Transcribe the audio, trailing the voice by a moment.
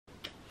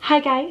Hi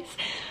guys,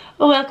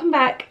 welcome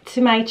back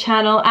to my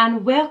channel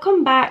and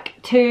welcome back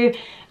to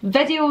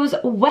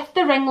videos with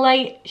the ring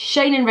light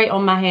shining right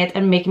on my head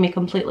and making me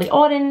completely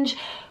orange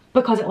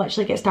because it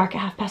literally gets dark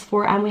at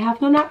 4:30 and we have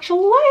no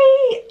natural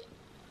light.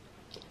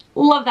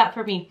 Love that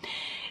for me.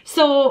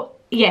 So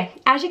yeah,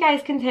 as you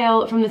guys can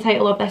tell from the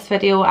title of this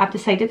video, I've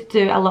decided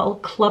to do a little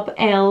Club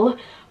L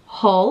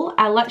haul.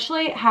 I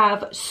literally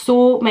have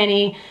so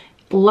many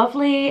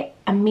lovely,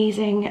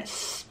 amazing,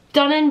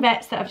 stunning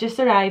bits that have just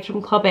arrived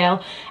from Club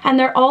L, and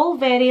they're all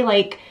very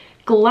like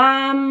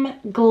glam,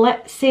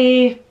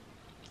 glitzy,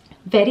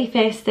 very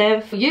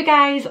festive. You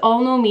guys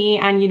all know me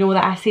and you know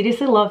that I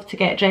seriously love to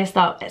get dressed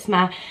up. It's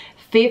my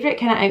favourite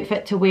kind of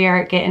outfit to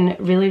wear, getting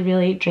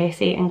really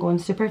dressy and going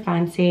super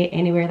fancy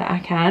anywhere that I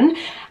can.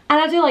 And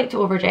I do like to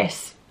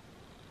overdress,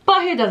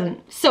 but who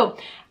doesn't? So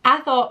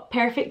I thought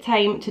perfect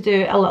time to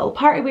do a little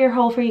party wear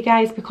haul for you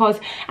guys, because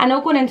I know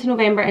going into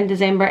November and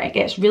December it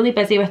gets really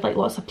busy with like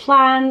lots of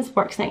plans,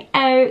 works night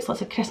outs,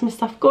 lots of Christmas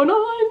stuff going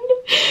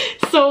on.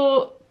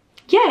 So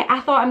yeah, I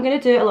thought I'm going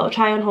to do a little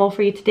try on haul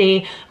for you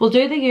today. We'll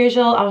do the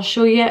usual, I'll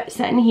show you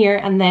sitting here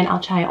and then I'll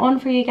try it on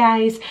for you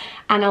guys,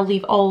 and I'll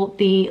leave all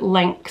the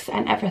links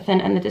and everything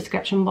in the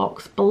description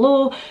box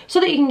below so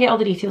that you can get all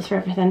the details for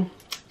everything.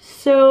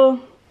 So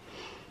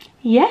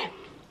yeah,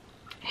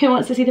 who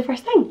wants to see the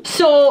first thing?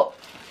 So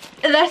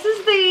this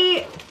is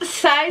the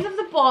size of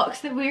the box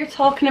that we're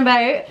talking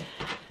about.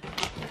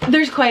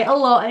 There's quite a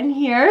lot in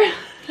here.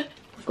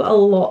 I've got a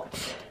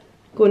lot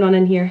going on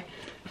in here.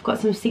 I've got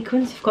some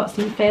sequins, I've got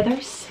some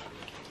feathers,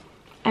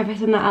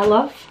 everything that I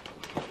love.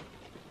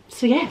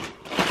 So yeah,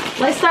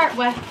 let's start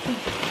with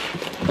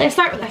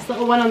this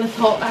little one on the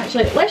top.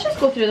 Actually, let's just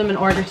go through them in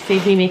order to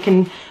save me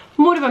making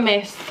more of a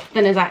mess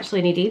than is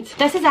actually needed.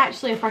 This is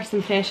actually a first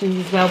impressions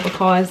as well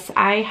because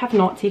I have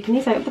not taken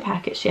these out of the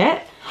package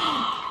yet.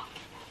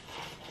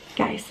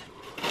 Guys,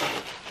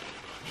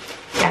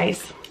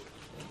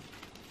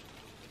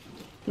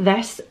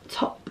 this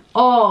top,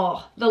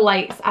 oh, the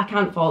lights, I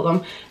can't fault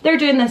them. They're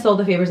doing this all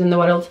the favours in the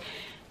world.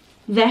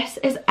 This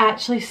is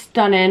actually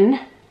stunning.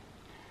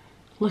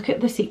 Look at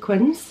the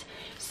sequins.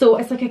 So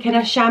it's like a kind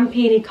of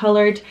champagne-y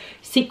coloured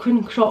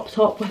sequin crop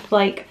top with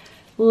like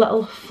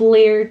little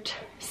flared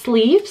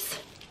sleeves.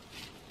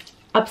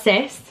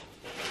 Obsessed.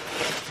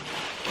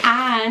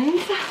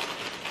 And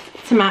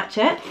to match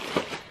it,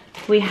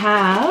 we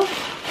have,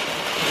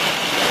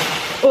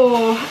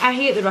 oh, I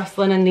hate the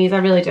rustling in these, I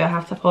really do, I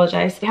have to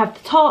apologise. We have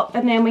the top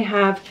and then we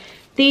have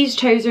these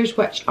trousers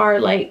which are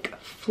like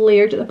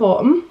flared at the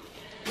bottom.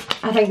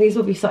 I think these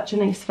will be such a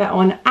nice fit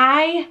on.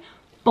 I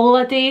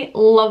bloody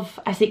love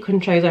a sequin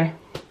trouser.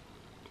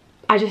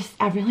 I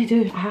really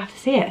do, I have to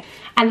say it.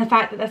 And the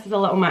fact that this is a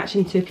little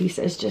matching two-piece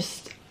is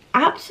just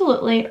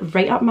absolutely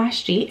right up my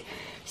street.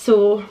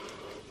 So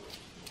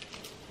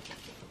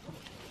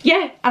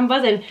yeah, I'm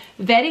buzzing.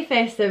 Very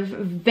festive,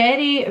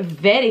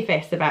 very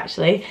festive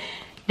actually.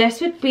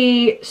 This would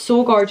be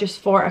so gorgeous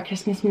for a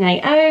Christmas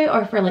night out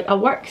or for like a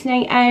works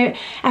night out.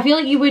 I feel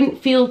like you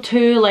wouldn't feel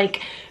too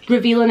like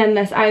revealing in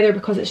this either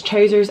because it's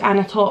trousers and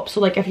a top. So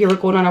like if you were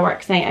going on a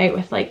works night out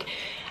with like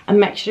a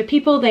mixture of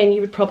people, then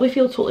you would probably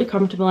feel totally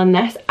comfortable in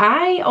this.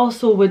 I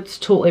also would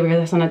totally wear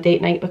this on a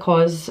date night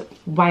because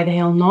why the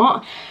hell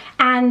not?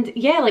 And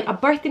yeah, like a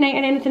birthday night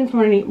or anything for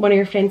one of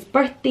your friends'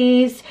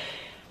 birthdays.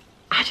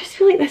 I just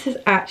feel like this is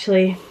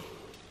actually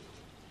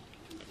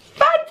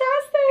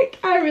fantastic.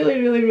 I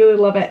really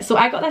love it. So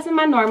I got this in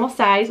my normal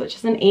size, which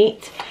is an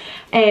 8.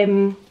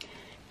 And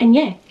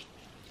yeah,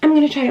 I'm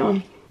gonna try it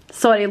on.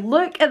 Sorry,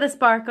 look at the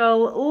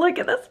sparkle. Look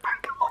at the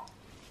sparkle.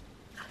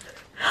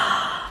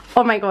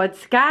 Oh my god,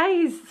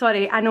 guys.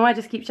 Sorry, I know I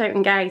just keep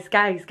shouting guys.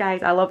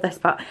 I love this,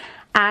 but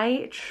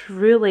I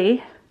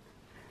truly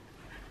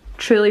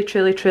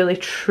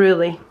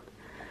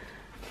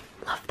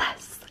love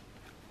this.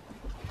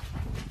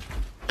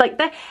 Like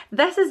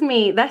this is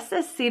me. This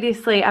is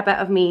seriously a bit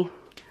of me.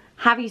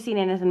 Have you seen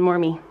anything more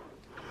me?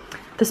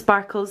 The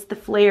sparkles, the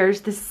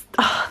flares,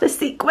 the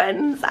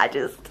sequins,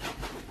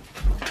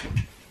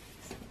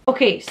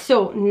 Okay,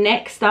 so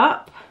next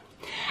up,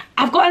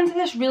 I've got into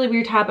this really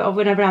weird habit of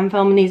whenever I'm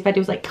filming these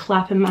videos, like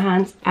clapping my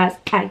hands as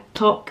I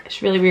talk.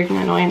 It's really weird and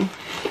annoying.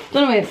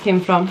 Don't know where this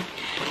came from.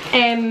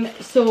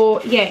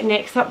 So yeah,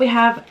 next up we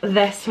have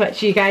this,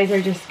 which you guys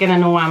are just gonna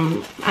know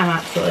I'm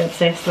absolutely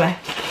obsessed with.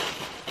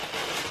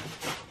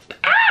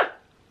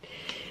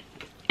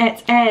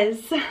 It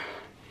is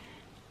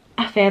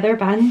a feather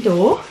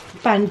bandeau,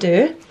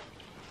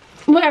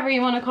 whatever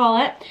you want to call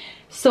it.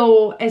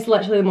 So it's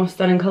literally the most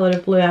stunning colour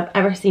of blue I've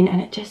ever seen,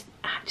 and it just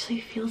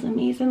actually feels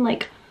amazing.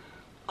 Like,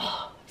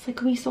 oh, it's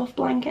like a wee soft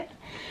blanket.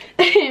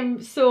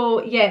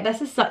 So yeah, this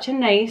is such a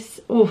nice,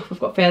 oh, we've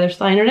got feathers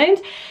flying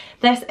around.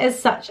 This is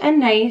such a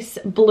nice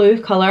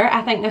blue colour.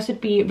 I think this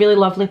would be really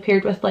lovely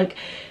paired with like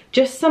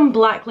just some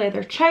black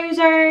leather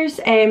trousers,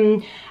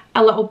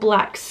 a little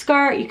black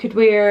skirt. You could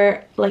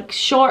wear like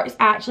shorts.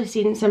 I actually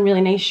seen some really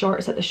nice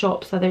shorts at the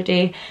shops the other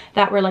day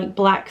that were like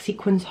black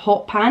sequins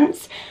hot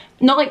pants.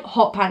 Not like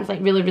hot pants,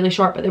 like really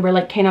short, but they were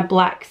like kind of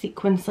black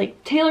sequins,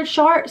 like tailored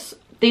shorts.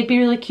 they'd be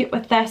really cute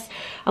with this.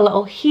 A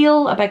little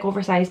heel, a big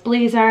oversized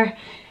blazer.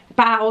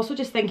 But I also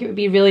just think it would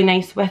be really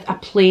nice with a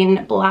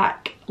plain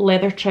black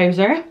leather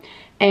trouser.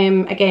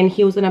 Again,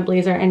 heels and a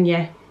blazer, and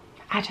yeah,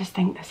 I just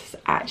think this is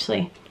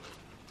actually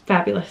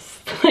fabulous.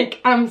 Like,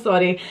 I'm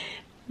sorry.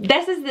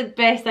 This is the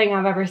best thing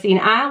I've ever seen.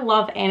 I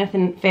love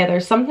anything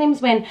feathers.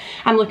 Sometimes when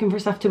I'm looking for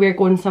stuff to wear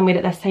going somewhere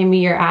at this time of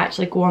year, I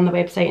actually go on the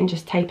website and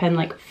just type in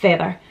like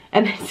feather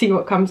and then see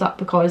what comes up,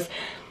 because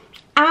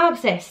I'm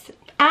obsessed.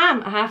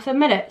 I have to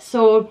admit it.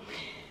 So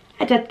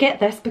I did get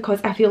this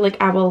because I feel like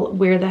I will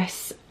wear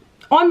this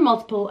on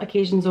multiple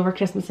occasions over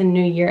Christmas and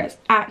New Year. It's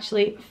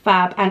actually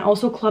fab. And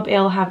also Club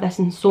L have this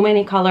in so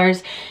many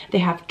colours. They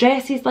have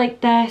dresses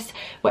like this,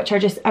 which are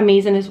just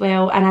amazing as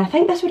well. And I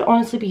think this would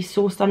honestly be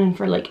so stunning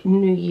for like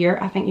New Year.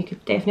 I think you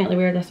could definitely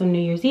wear this on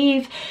New Year's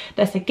Eve.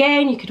 This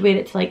again, you could wear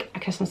it to like a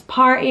Christmas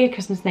party, a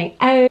Christmas night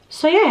out.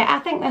 So yeah, I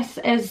think this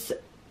is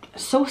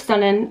so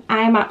stunning.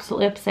 I am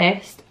absolutely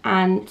obsessed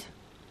and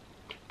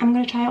I'm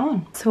gonna try it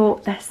on.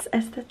 So this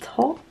is the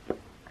top.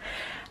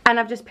 And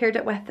I've just paired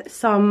it with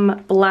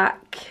some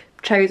black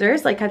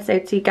trousers, like I'd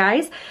said to you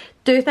guys.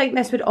 Do think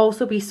this would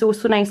also be so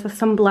nice with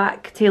some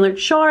black tailored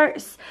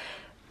shorts.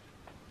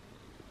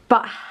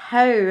 But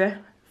how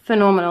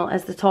phenomenal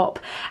is the top?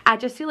 I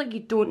just feel like you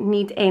don't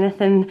need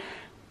anything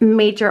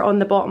major on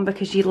the bottom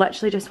because you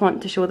literally just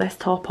want to show this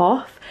top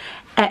off.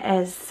 It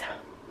is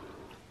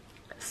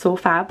so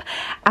fab.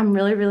 I'm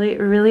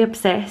really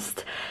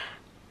obsessed.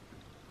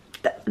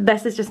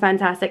 This is just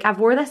fantastic. I've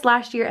wore this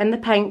last year in the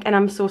pink and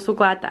I'm so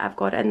glad that I've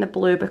got it in the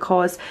blue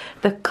because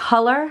the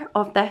colour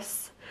of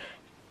this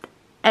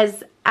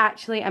is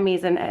actually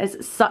amazing. It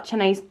is such a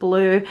nice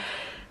blue.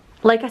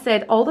 Like I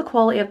said, all the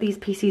quality of these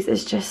pieces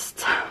is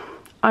just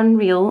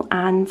unreal,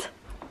 and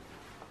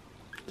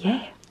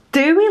yeah.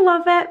 Do we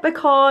love it?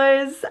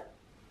 Because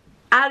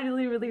I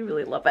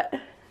really love it.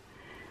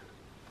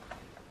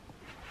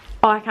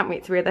 Oh, I can't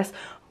wait to wear this.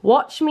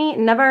 Watch me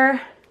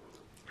never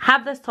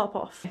have this top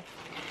off.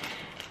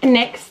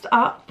 Next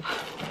up,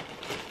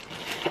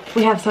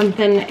 we have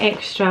something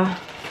extra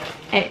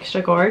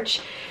gorge.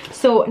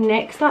 So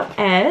next up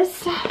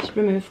is, let's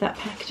remove that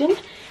packaging,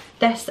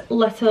 this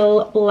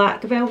little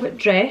black velvet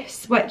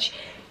dress, which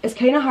is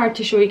kind of hard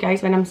to show you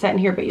guys when I'm sitting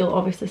here, but you'll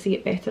obviously see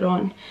it better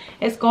on.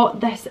 It's got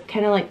this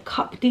kind of like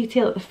cup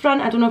detail at the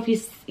front. I don't know if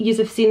you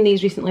have seen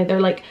these recently.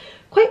 They're like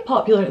quite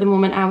popular at the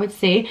moment, I would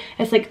say.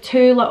 It's like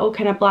two little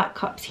kind of black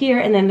cups here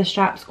and then the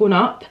straps going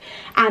up.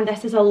 And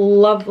this is a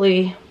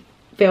lovely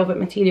velvet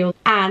material,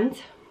 and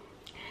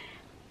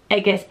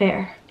it gets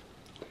better.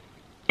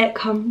 It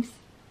comes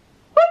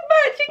with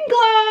matching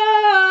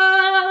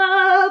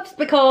gloves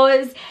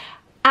because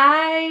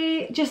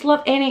I just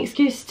love any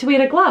excuse to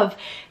wear a glove.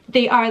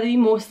 They are the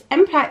most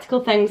impractical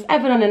things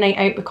ever on a night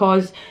out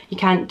because you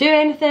can't do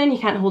anything, you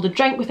can't hold a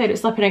drink without it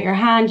slipping out your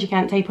hand, you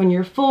can't type on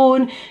your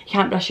phone, you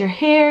can't brush your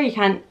hair, you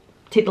can't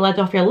take the lid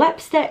off your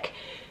lipstick,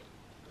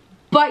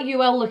 but you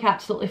will look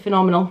absolutely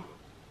phenomenal.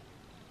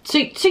 So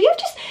you've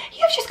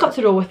just got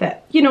to roll with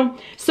it, you know.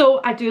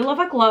 So I do love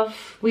a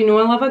glove. We know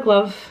I love a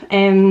glove.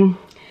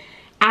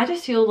 I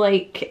just feel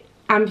like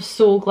I'm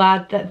so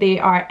glad that they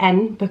are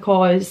in,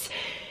 because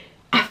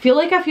I feel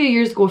like a few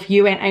years ago, if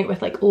you went out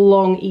with like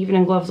long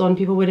evening gloves on,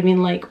 people would have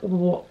been like,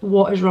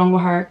 what is wrong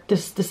with her?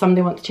 Does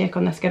somebody want to check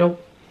on this girl?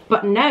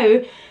 But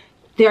now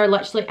they are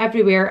literally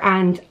everywhere,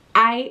 and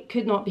I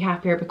could not be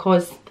happier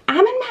because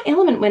I'm in my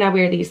element when I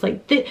wear these.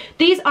 Like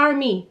these are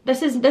me.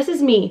 This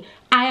is me.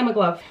 I am a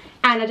glove.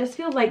 And I just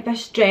feel like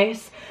this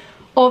dress,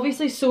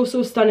 obviously so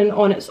stunning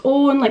on its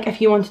own. Like if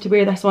you wanted to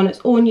wear this on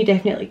its own, you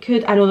definitely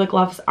could. I know the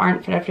gloves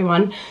aren't for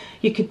everyone.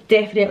 You could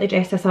definitely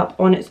dress this up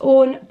on its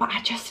own, but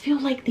I just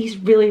feel like these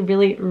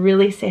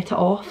really set it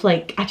off.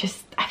 Like I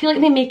feel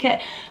like they make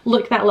it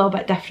look that little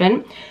bit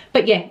different.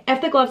 But yeah,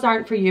 if the gloves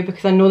aren't for you,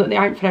 because I know that they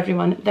aren't for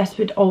everyone, this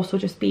would also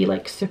just be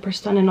like super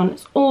stunning on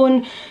its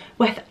own.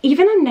 With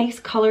even a nice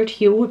coloured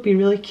heel would be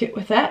really cute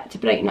with it to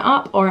brighten it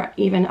up, or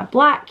even a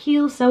black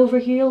heel, silver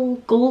heel,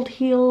 gold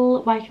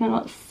heel. Why can I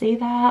not say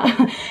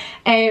that?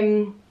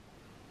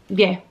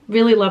 Yeah,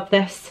 really love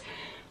this.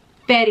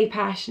 Very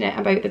passionate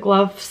about the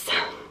gloves.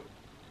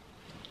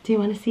 Do you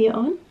want to see it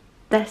on?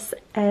 This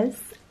is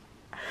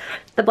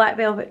the black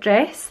velvet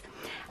dress.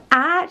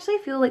 I actually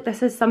feel like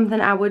this is something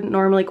I wouldn't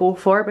normally go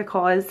for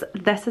because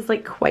this is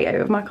like quite out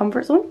of my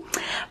comfort zone.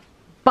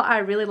 But I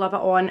really love it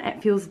on.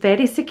 It feels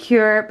very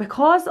secure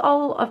because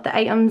all of the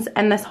items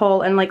in this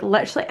haul and like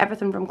literally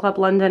everything from Club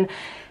London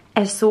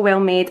is so well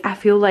made. I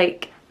feel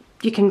like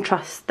you can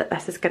trust that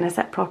this is going to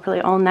sit properly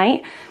all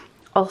night.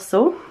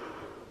 Also,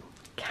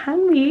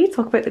 can we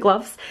talk about the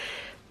gloves?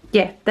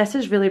 Yeah, this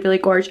is really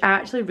gorgeous. I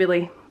actually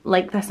really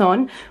like this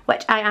on,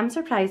 which I am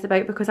surprised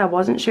about because I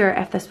wasn't sure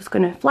if this was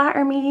going to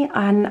flatter me,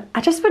 and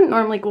I just wouldn't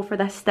normally go for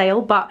this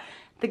style, but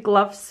the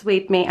gloves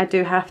swayed me, I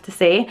do have to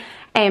say.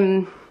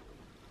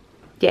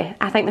 Yeah,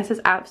 I think this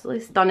is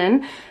absolutely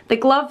stunning. The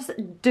gloves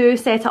do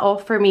set it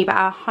off for me, but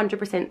I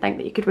 100% think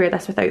that you could wear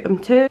this without them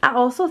too. I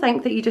also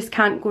think that you just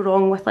can't go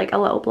wrong with like a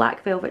little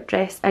black velvet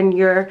dress in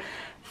your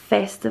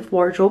festive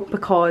wardrobe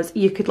because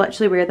you could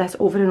literally wear this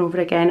over and over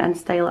again and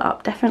style it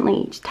up differently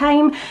each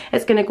time.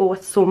 It's going to go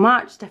with so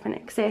much, different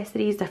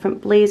accessories, different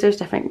blazers,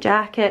 different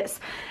jackets,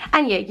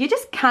 and yeah, you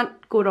just can't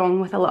go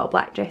wrong with a little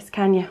black dress,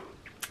 can you?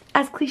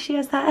 As cliche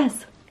as that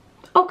is.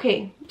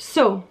 Okay,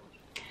 so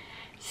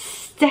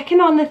sticking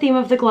on the theme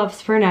of the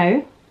gloves for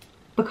now,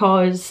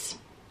 because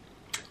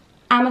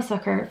I'm a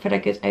sucker for a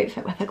good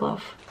outfit with a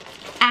glove.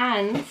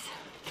 And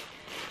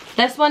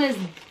this one is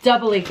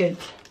doubly good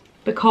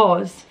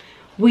because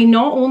we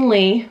not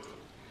only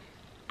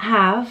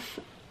have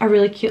a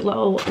really cute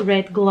little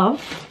red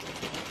glove,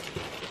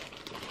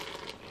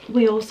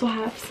 we also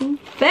have some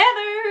feathers,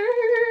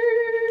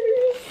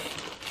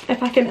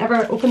 if I can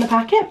ever open the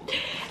packet.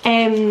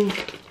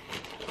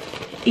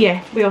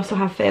 Yeah, we also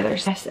have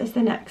feathers. This is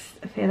the next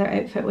feather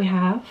outfit we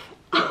have.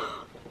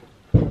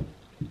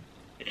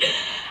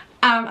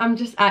 I'm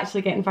just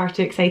actually getting far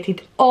too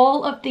excited.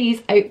 All of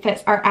these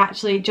outfits are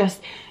actually just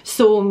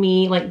so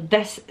me. Like,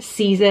 this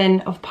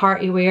season of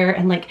party wear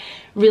and like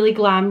really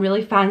glam,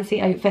 really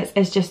fancy outfits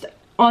is just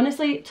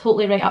honestly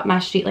totally right up my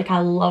street. Like, I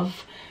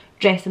love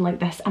dressing like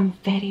this. I'm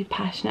very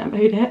passionate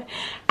about it,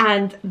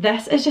 and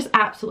this is just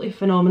absolutely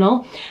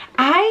phenomenal.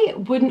 I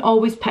wouldn't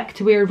always pick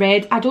to wear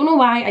red. I don't know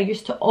why. I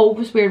used to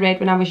always wear red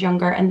when I was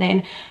younger, and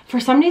then for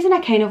some reason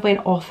I kind of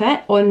went off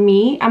it on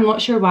me. I'm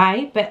not sure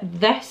why, but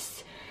this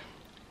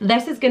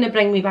is going to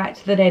bring me back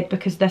to the red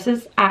because this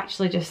is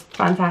actually just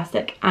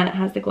fantastic, and it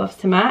has the gloves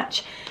to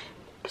match.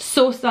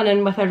 So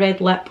stunning with a red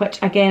lip,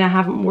 which again I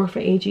haven't wore for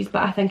ages,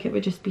 but I think it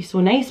would just be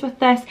so nice with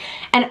this.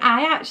 And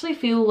I actually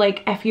feel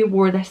like if you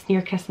wore this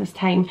near Christmas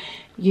time,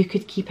 you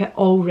could keep it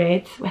all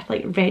red with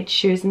like red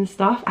shoes and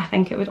stuff. I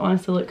think it would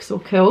honestly look so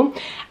cool.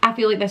 I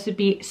feel like this would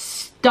be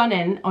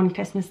stunning on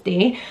Christmas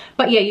Day.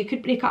 But yeah, you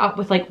could break it up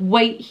with like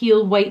white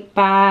heel, white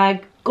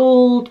bag,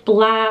 gold,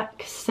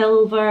 black,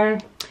 silver,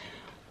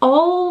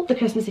 all the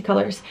Christmassy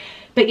colours.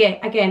 But yeah,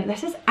 again,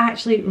 this is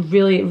actually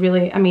really,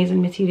 really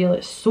amazing material.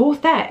 It's so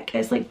thick.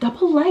 It's like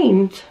double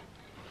lined.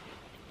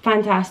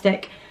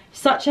 Fantastic.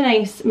 Such a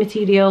nice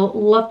material.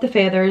 Love the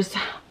feathers.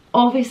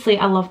 Obviously,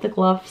 I love the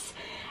gloves.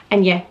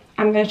 And yeah,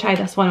 I'm going to try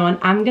this one on.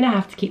 I'm going to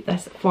have to keep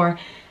this for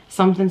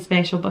something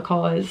special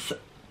because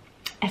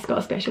it's got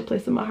a special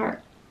place in my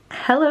heart.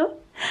 Hello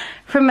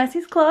from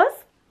Mrs. Claus.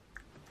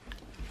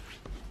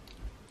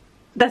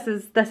 This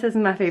is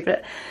my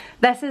favourite.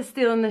 This is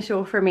stealing the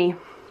show for me.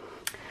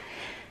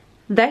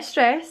 This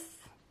dress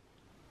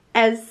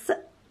is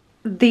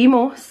the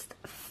most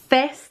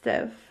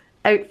festive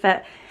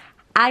outfit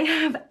I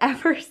have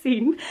ever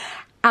seen.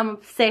 I'm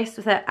obsessed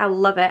with it. I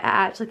love it.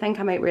 I actually think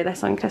I might wear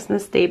this on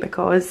Christmas Day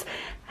because,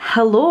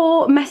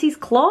 hello, Mrs.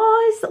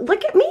 Claus,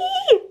 look at me.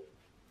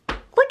 Look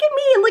at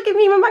me and look at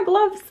me with my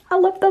gloves. I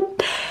love them.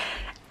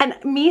 And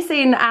me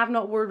saying I've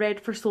not worn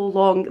red for so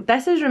long,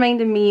 this is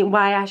reminding me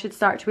why I should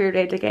start to wear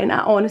red again.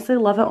 I honestly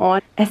love it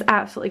on. It's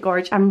absolutely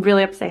gorgeous. I'm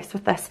really obsessed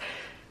with this.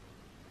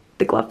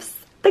 The gloves,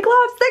 the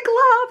gloves, the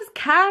gloves.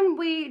 Can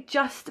we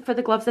just, for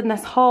the gloves in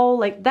this haul,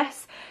 like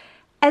this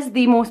is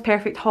the most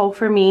perfect haul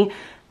for me.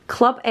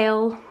 Club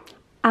L,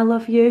 I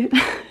love you.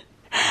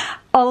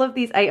 All of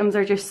these items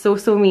are just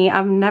so me.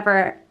 I've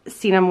never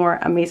seen a more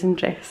amazing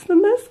dress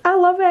than this. I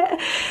love it.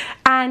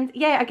 And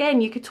yeah,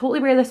 again, you could totally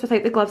wear this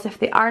without the gloves if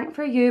they aren't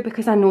for you,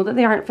 because I know that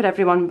they aren't for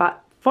everyone,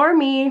 but for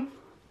me,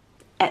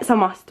 it's a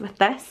must with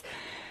this.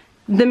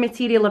 The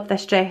material of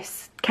this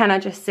dress, can I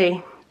just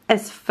say,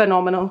 is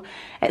phenomenal.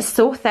 It's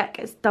so thick,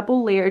 it's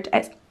double layered,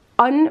 it's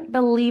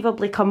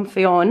unbelievably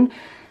comfy on.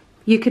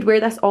 You could wear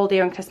this all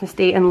day on Christmas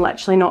Day and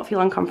literally not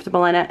feel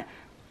uncomfortable in it.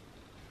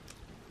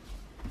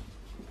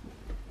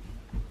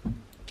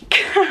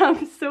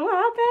 I'm so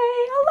happy,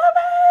 I love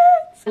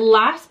it!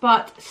 Last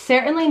but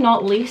certainly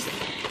not least,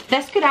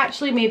 this could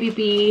actually maybe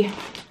be,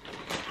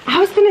 I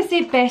was gonna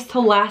say best to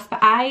last, but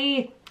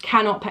I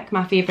cannot pick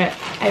my favourite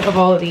out of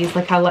all of these.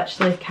 Like, I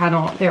literally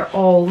cannot. They're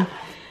all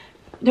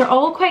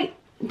quite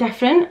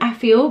different, I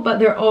feel, but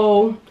they're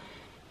all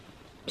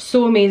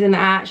so amazing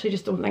that I actually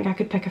just don't think I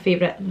could pick a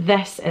favourite.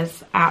 This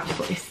is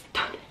absolutely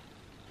stunning.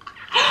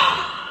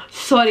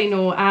 Sorry,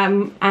 no,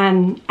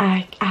 and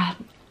I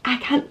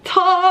can't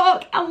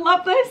talk. I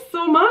love this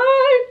so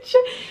much.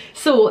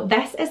 So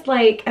this is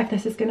like, if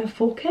this is gonna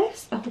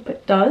focus, I hope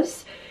it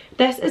does.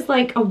 This is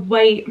like a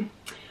white,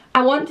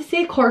 I want to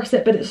say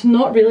corset, but it's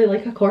not really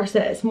like a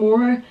corset. It's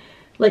more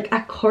like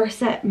a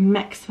corset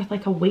mixed with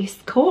like a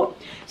waistcoat.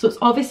 So it's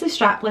obviously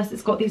strapless,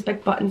 it's got these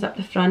big buttons up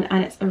the front,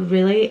 and it's a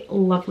really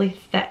lovely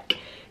thick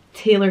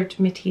tailored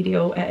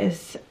material. It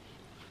is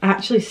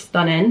actually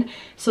stunning.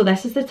 So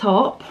this is the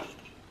top,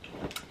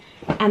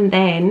 and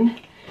then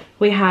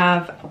we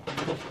have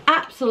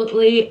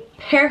absolutely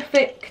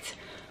perfect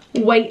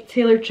white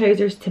tailored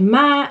trousers to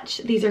match.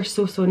 These are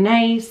so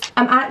nice.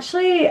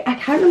 I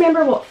can't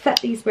remember what fit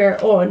these were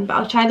on, but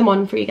I'll try them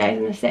on for you guys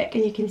in a sec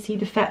and you can see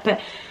the fit.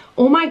 But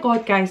oh my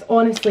god guys,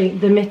 honestly,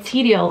 the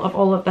material of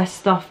all of this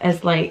stuff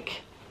is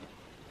like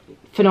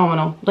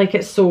phenomenal. Like,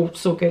 it's so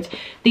good.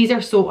 These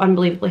are so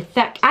unbelievably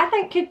thick. I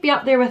think could be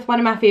up there with one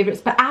of my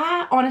favourites, but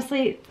I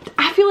honestly,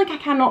 I feel like I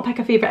cannot pick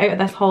a favourite out of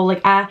this haul.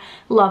 Like, I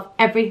love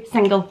every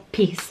single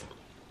piece.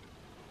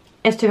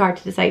 It's too hard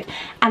to decide.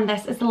 And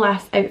this is the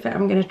last outfit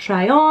I'm going to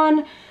try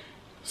on.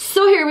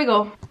 So here we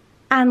go.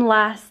 And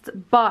last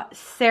but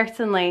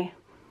certainly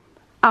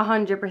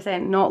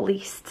 100% not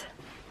least,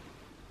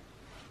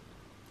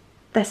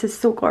 this is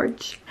so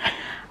gorgeous.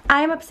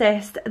 I'm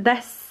obsessed.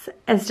 This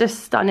is just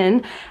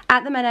stunning.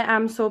 At the minute,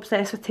 I'm so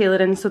obsessed with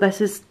tailoring, so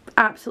this is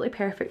absolutely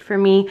perfect for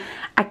me.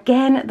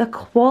 Again, the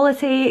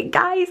quality,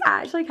 guys,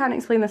 I actually can't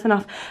explain this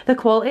enough. The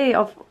quality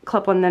of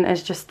Club London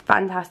is just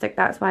fantastic.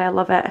 That's why I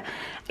love it.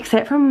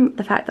 Except from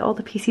the fact that all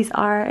the pieces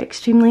are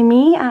extremely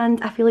me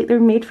and I feel like they're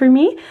made for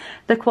me.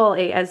 The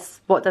quality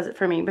is what does it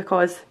for me,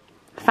 because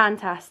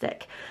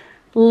fantastic.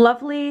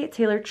 Lovely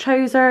tailored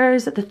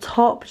trousers. The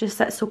top just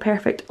sits so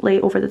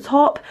perfectly over the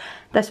top.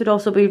 This would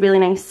also be really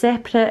nice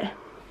separate.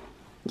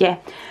 Yeah,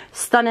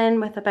 stunning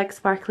with a big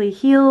sparkly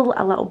heel,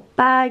 a little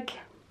bag,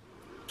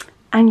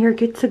 and you're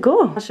good to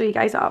go. I'll show you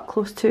guys it up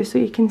close too so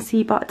you can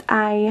see, but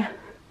I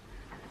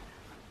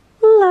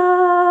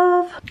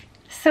love.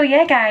 So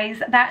yeah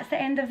guys, that's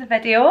the end of the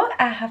video.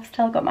 I have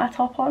still got my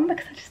top on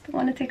because I just don't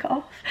want to take it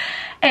off.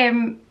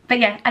 But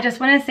yeah, I just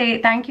want to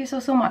say thank you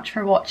so much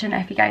for watching.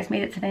 If you guys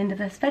made it to the end of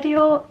this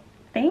video,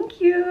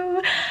 thank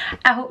you.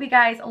 I hope you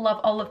guys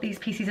love all of these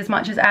pieces as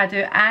much as I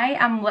do. I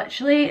am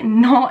literally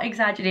not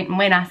exaggerating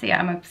when I say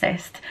I'm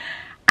obsessed.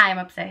 I'm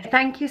obsessed.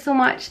 Thank you so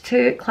much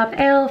to Club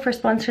L for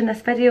sponsoring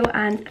this video,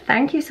 and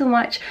thank you so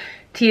much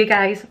to you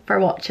guys for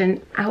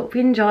watching. I hope you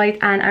enjoyed,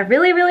 and I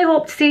really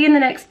hope to see you in the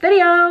next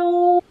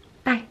video.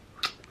 Bye.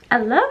 I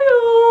love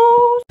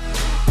you.